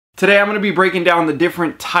Today I'm going to be breaking down the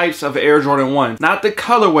different types of Air Jordan 1. Not the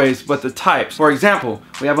colorways, but the types. For example,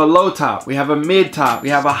 we have a low top, we have a mid top, we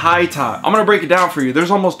have a high top. I'm going to break it down for you.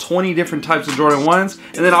 There's almost 20 different types of Jordan 1s,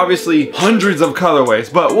 and then obviously hundreds of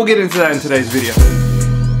colorways, but we'll get into that in today's video.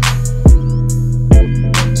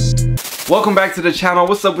 Welcome back to the channel.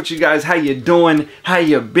 What's up with you guys? How you doing? How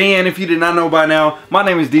you been? If you did not know by now, my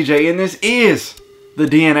name is DJ and this is The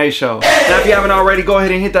DNA Show. Now if you haven't already, go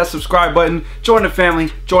ahead and hit that subscribe button, join the family,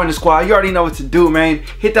 join the squad. You already know what to do, man.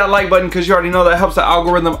 Hit that like button because you already know that helps the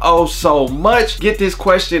algorithm oh so much. Get this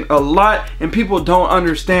question a lot and people don't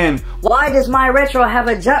understand. Why does my retro have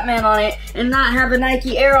a Jumpman on it and not have a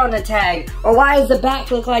Nike Air on the tag? Or why does the back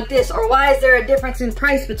look like this? Or why is there a difference in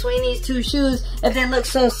price between these two shoes if they look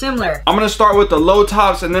so similar? I'm gonna start with the low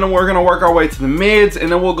tops and then we're gonna work our way to the mids and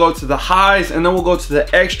then we'll go to the highs and then we'll go to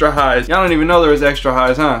the extra highs. Y'all don't even know there was extra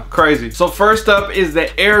highs, huh? Crazy. So first up is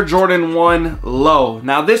the Air Jordan 1 Low.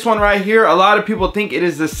 Now this one right here, a lot of people think it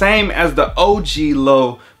is the same as the OG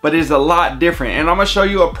Low, but it's a lot different. And I'm gonna show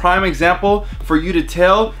you a prime example for you to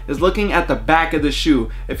tell is looking at the back of the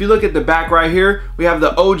shoe. If you look at the back right here, we have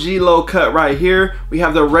the OG low cut right here. We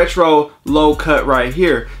have the retro low cut right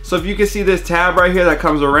here. So if you can see this tab right here that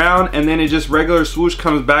comes around and then it just regular swoosh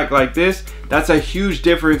comes back like this, that's a huge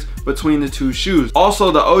difference between the two shoes.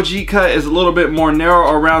 Also, the OG cut is a little bit more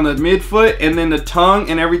narrow around the midfoot, and then the tongue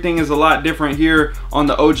and everything is a lot different here on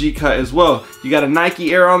the OG cut as well. You got a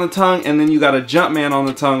Nike Air on the tongue and then you got a Jumpman on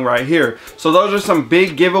the tongue right here. So those are some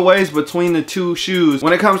big giveaways between the two shoes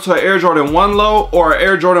when it comes to an Air Jordan 1 Low or an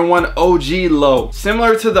Air Jordan 1 OG Low.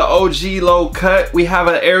 Similar to the OG Low cut, we have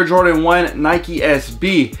an Air Jordan 1 Nike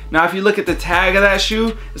SB. Now if you look at the tag of that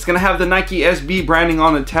shoe, it's gonna have the Nike SB branding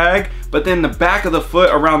on the tag, but then the back of the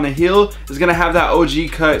foot around the heel is gonna have that OG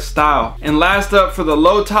cut style. And last up for the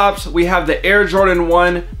low tops, we have the Air Jordan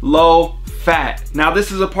 1 Low Fat. Now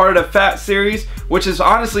this is a part of the Fat series, which is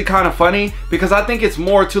honestly kind of funny because I think it's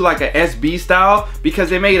more to like a SB style because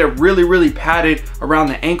they made it really padded around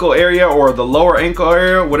the ankle area or the lower ankle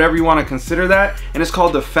area, whatever you want to consider that, and it's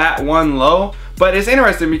called the Fat 1 Low. But it's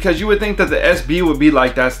interesting because you would think that the SB would be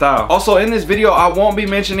like that style. Also in this video, I won't be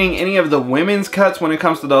mentioning any of the women's cuts when it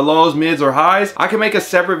comes to the lows, mids, or highs. I can make a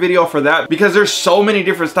separate video for that because there's so many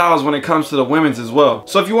different styles when it comes to the women's as well.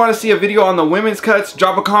 So if you want to see a video on the women's cuts,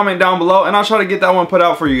 drop a comment down below and I'll try to get that one put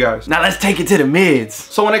out for you guys. Now let's take it to the mids.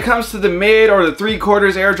 So when it comes to the mid or the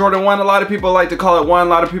 3/4 Air Jordan 1, a lot of people like to call it one, a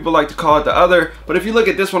lot of people like to call it the other. But if you look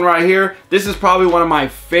at this one right here, this is probably one of my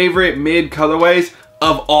favorite mid colorways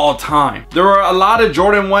of all time. There were a lot of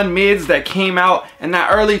Jordan 1 mids that came out in that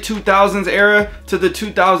early 2000s era to the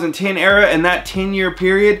 2010 era in that 10-year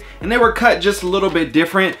period, and they were cut just a little bit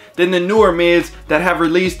different than the newer mids that have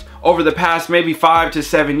released over the past maybe 5 to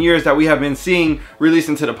 7 years that we have been seeing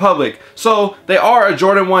releasing to the public. So they are a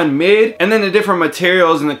Jordan 1 mid, and then the different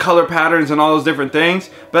materials and the color patterns and all those different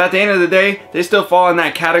things, but at the end of the day they still fall in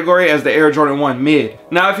that category as the Air Jordan 1 mid.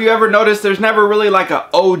 Now if you ever notice, there's never really like a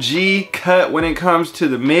OG cut when it comes to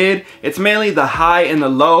the mid. It's mainly the high and the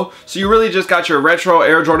low. So you really just got your retro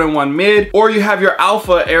Air Jordan 1 mid, or you have your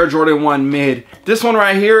alpha Air Jordan 1 mid. This one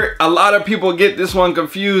right here, a lot of people get this one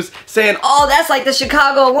confused saying, Oh, that's like the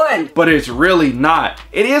Chicago 1. But it's really not.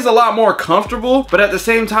 It is a lot more comfortable, but at the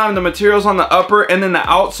same time, the materials on the upper and then the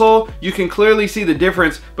outsole, you can clearly see the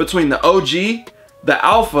difference between the OG, the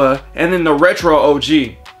alpha, and then the retro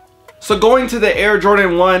OG. So going to the Air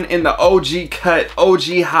Jordan 1 in the OG cut,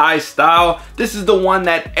 OG high style, this is the one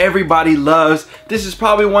that everybody loves. This is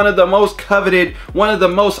probably one of the most coveted, one of the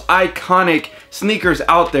most iconic sneakers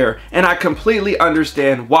out there, and I completely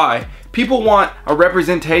understand why. People want a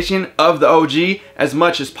representation of the OG as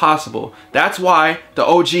much as possible. That's why the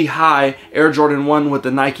OG high Air Jordan 1 with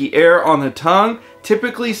the Nike Air on the tongue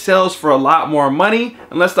typically sells for a lot more money,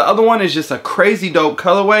 unless the other one is just a crazy dope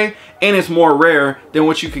colorway and it's more rare than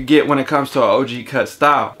what you could get when it comes to an OG cut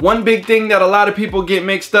style. One big thing that a lot of people get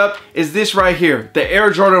mixed up is this right here, the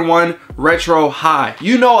Air Jordan 1 Retro High.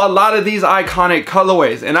 You know a lot of these iconic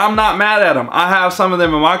colorways and I'm not mad at them. I have some of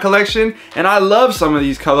them in my collection and I love some of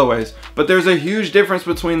these colorways, but there's a huge difference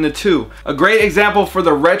between the two. A great example for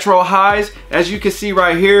the Retro Highs, as you can see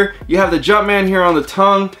right here, you have the Jumpman here on the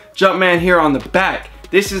tongue, Jumpman here on the back.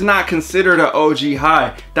 This is not considered an OG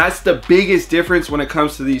high. That's the biggest difference when it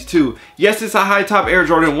comes to these two. Yes, it's a high top Air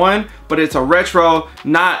Jordan 1, but it's a retro,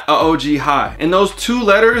 not a OG high. And those 2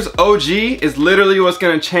 letters, OG, is literally what's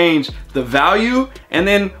gonna change the value. And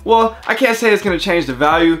then, well, I can't say it's gonna change the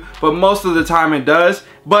value, but most of the time it does.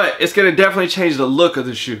 But it's gonna definitely change the look of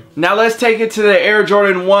the shoe. Now let's take it to the Air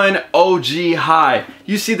Jordan 1 OG high.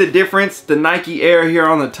 You see the difference, the Nike Air here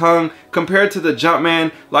on the tongue compared to the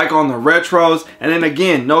Jumpman like on the retros. And then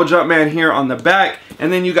again, no Jumpman here on the back.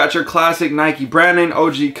 And then you got your classic Nike branding,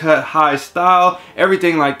 OG cut high style,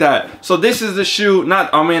 everything like that. So this is the shoe,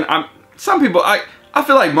 some people, I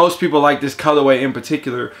feel like most people like this colorway in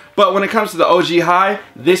particular, but when it comes to the OG high,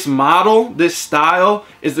 this model, this style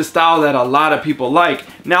is the style that a lot of people like.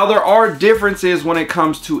 Now there are differences when it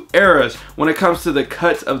comes to eras, when it comes to the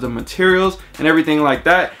cuts of the materials and everything like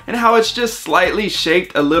that, and how it's just slightly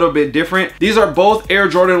shaped a little bit different. These are both Air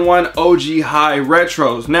Jordan 1 OG high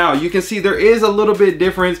retros. Now you can see there is a little bit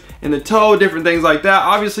difference in the toe, different things like that.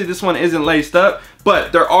 Obviously this one isn't laced up,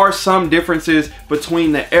 but there are some differences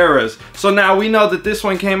between the eras. So now we know that this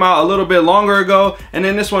one came out a little bit longer ago, and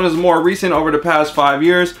then this one is more recent over the past 5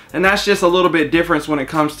 years, and that's just a little bit different when it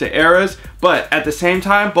comes to eras. But at the same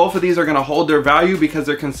time, both of these are gonna hold their value because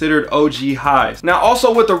they're considered OG highs. Now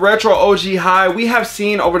also with the retro OG high, we have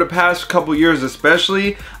seen over the past couple years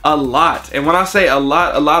especially a lot, and when I say a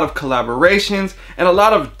lot of collaborations and a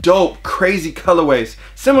lot of dope, crazy colorways,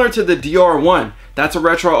 similar to the Dior one. That's a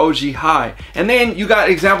retro OG high. And then you got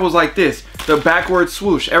examples like this, the backward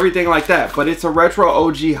swoosh, everything like that. But it's a retro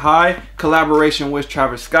OG high collaboration with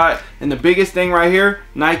Travis Scott. And the biggest thing right here,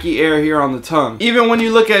 Nike Air here on the tongue. Even when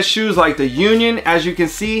you look at shoes like the Union, as you can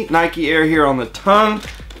see, Nike Air here on the tongue.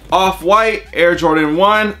 Off-White, Air Jordan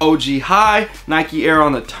 1, OG high, Nike Air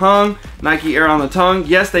on the tongue, Nike Air on the tongue.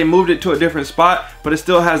 Yes, they moved it to a different spot, but it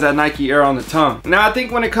still has that Nike Air on the tongue. Now, I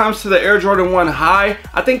think when it comes to the Air Jordan 1 high,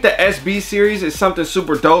 I think the SB series is something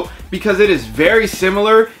super dope because it is very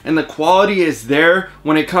similar and the quality is there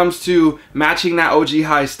when it comes to matching that OG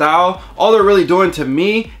high style. All they're really doing to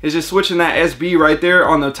me is just switching that SB right there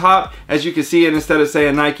on the top, as you can see it, instead of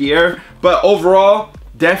saying Nike Air. But overall,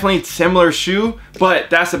 definitely similar shoe, but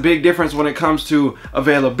that's a big difference when it comes to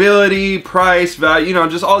availability, price, value, you know,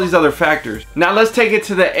 just all these other factors. Now let's take it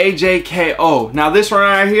to the AJKO. Now this one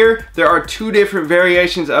right here, there are 2 different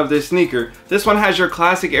variations of this sneaker. This one has your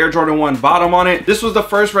classic Air Jordan 1 bottom on it. This was the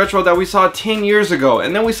first retro that we saw 10 years ago,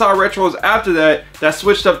 and then we saw retros after that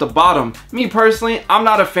switched up the bottom. Me personally, I'm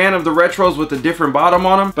not a fan of the retros with the different bottom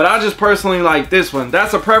on them, but I just personally like this one.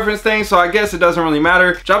 That's a preference thing, so I guess it doesn't really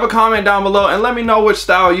matter. Drop a comment down below and let me know which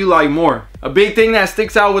style you like more. A big thing that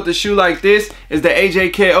sticks out with the shoe like this is the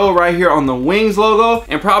AJKO right here on the Wings logo,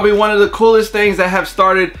 and probably one of the coolest things that have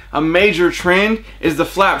started a major trend is the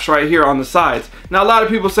flaps right here on the sides. Now a lot of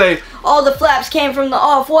people say, all the flaps came from the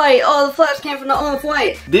Off-White, all the flaps came from the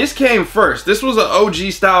Off-White. This came first. This was an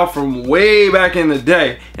OG style from way back in the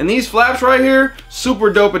day, and these flaps right here,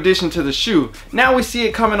 super dope addition to the shoe. Now we see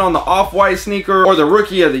it coming on the Off-White sneaker or the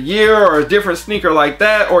Rookie of the Year or a different sneaker like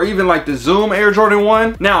that, or even like the Zoom Air Jordan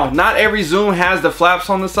 1. Now not every Zoom has the flaps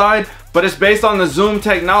on the side, but it's based on the Zoom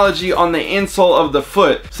technology on the insole of the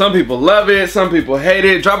foot. Some people love it, some people hate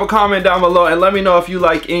it. Drop a comment down below and let me know if you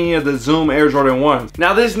like any of the Zoom Air Jordan 1s.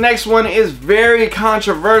 Now this next one is very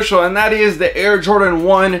controversial, and that is the Air Jordan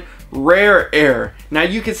 1 Rare Air. Now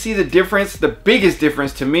you can see the difference. The biggest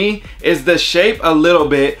difference to me is the shape a little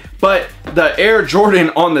bit, but the Air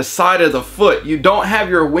Jordan on the side of the foot, you don't have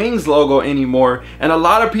your Wings logo anymore, and a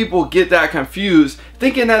lot of people get that confused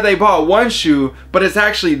thinking that they bought one shoe, but it's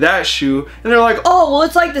actually that shoe, and they're like, oh, well,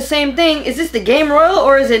 it's like the same thing. Is this the Game Royal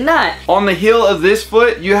or is it not? On the heel of this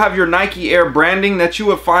foot, you have your Nike Air branding that you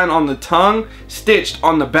would find on the tongue stitched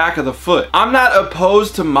on the back of the foot. I'm not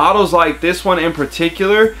opposed to models like this one in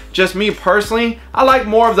particular, just me personally, I like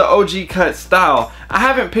more of the OG cut style. I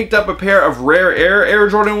haven't picked up a pair of Rare Air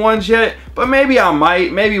Jordan 1s yet, but maybe I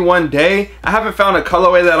might, maybe one day. I haven't found a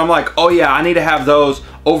colorway that I'm like, oh yeah, I need to have those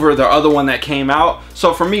over the other one that came out.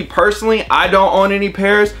 So for me personally, I don't own any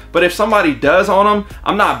pairs, but if somebody does own them,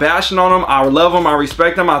 I'm not bashing on them. I love them, I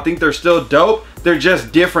respect them, I think they're still dope. They're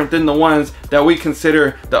just different than the ones that we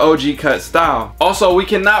consider the OG cut style. Also, we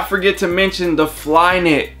cannot forget to mention the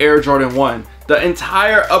Flyknit Air Jordan 1. The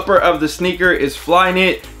entire upper of the sneaker is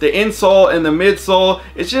Flyknit. The insole and the midsole,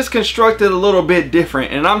 it's just constructed a little bit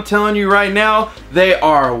different. And I'm telling you right now, they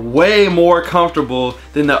are way more comfortable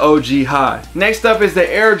than the OG high. Next up is the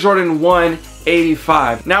Air Jordan 1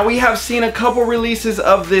 $85. Now we have seen a couple releases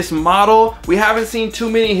of this model. We haven't seen too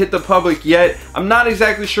many hit the public yet. I'm not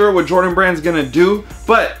exactly sure what Jordan Brand's gonna do,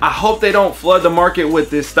 but I hope they don't flood the market with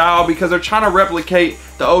this style because they're trying to replicate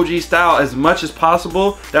the OG style as much as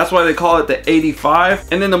possible. That's why they call it the 85.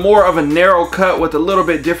 And then the more of a narrow cut with a little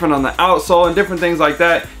bit different on the outsole and different things like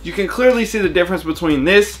that. You can clearly see the difference between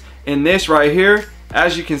this and this right here.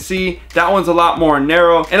 As you can see, that one's a lot more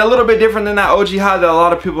narrow and a little bit different than that OG high that a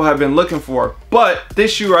lot of people have been looking for. But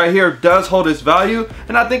this shoe right here does hold its value,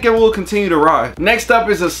 and I think it will continue to rise. Next up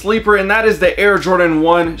is a sleeper, and that is the Air Jordan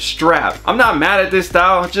 1 strap. I'm not mad at this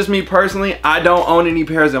style, just me personally. I don't own any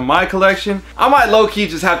pairs in my collection. I might low-key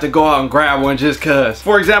just have to go out and grab one just cause.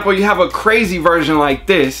 For example, you have a crazy version like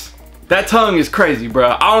this. That tongue is crazy,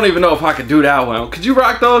 bro. I don't even know if I could do that one. Could you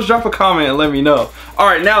rock those? Drop a comment and let me know. All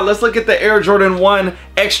right, now let's look at the Air Jordan 1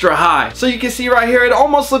 Extra High. So you can see right here, it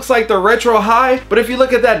almost looks like the retro high, but if you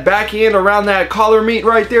look at that back end around that collar meat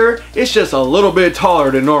right there, it's just a little bit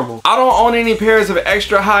taller than normal. I don't own any pairs of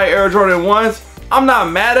Extra High Air Jordan 1s. I'm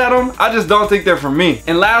not mad at them, I just don't think they're for me.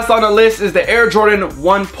 And last on the list is the Air Jordan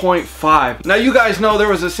 1.5. Now you guys know there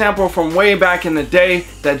was a sample from way back in the day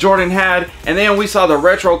that Jordan had, and then we saw the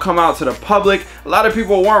retro come out to the public. A lot of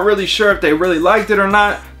people weren't really sure if they really liked it or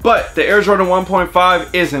not, but the Air Jordan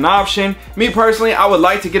 1.5 is an option. Me personally, I would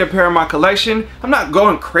like to get a pair in my collection. I'm not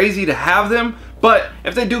going crazy to have them, but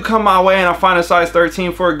if they do come my way and I find a size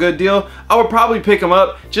 13 for a good deal, I would probably pick them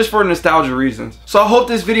up just for nostalgia reasons. So I hope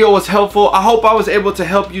this video was helpful. I hope I was able to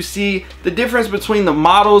help you see the difference between the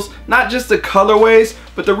models, not just the colorways,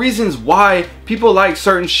 but the reasons why people like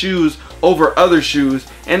certain shoes over other shoes.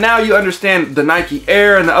 And now you understand the Nike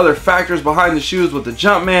Air and the other factors behind the shoes with the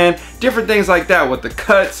Jumpman, different things like that with the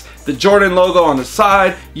cuts, the Jordan logo on the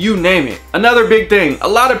side, you name it. Another big thing, a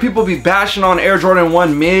lot of people be bashing on Air Jordan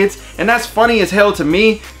 1 mids, and that's funny as hell to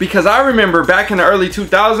me because I remember back in the early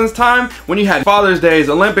 2000s time when you had Father's Days,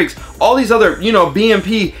 Olympics, all these other, you know,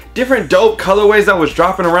 BMP, different dope colorways that was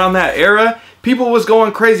dropping around that era. People was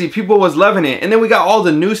going crazy, people was loving it. And then we got all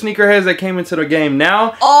the new sneakerheads that came into the game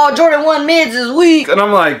now. Oh, Jordan 1 mids is weak. And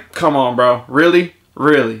I'm like, come on, bro, really?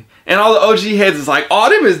 Really? And all the OG heads is like,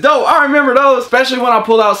 oh, them is dope. I remember those. Especially when I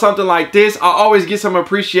pull out something like this, I always get some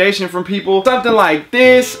appreciation from people. Something like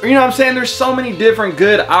this, you know what I'm saying? There's so many different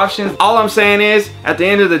good options. All I'm saying is, at the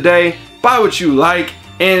end of the day, buy what you like.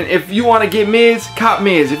 And if you want to get mids, cop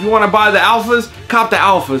mids. If you want to buy the alphas, cop the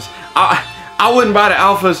alphas. I wouldn't buy the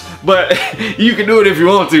alphas, but you can do it if you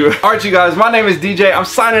want to. All right, you guys, my name is DJ. I'm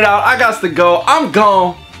signing out. I got to go. I'm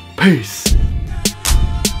gone. Peace.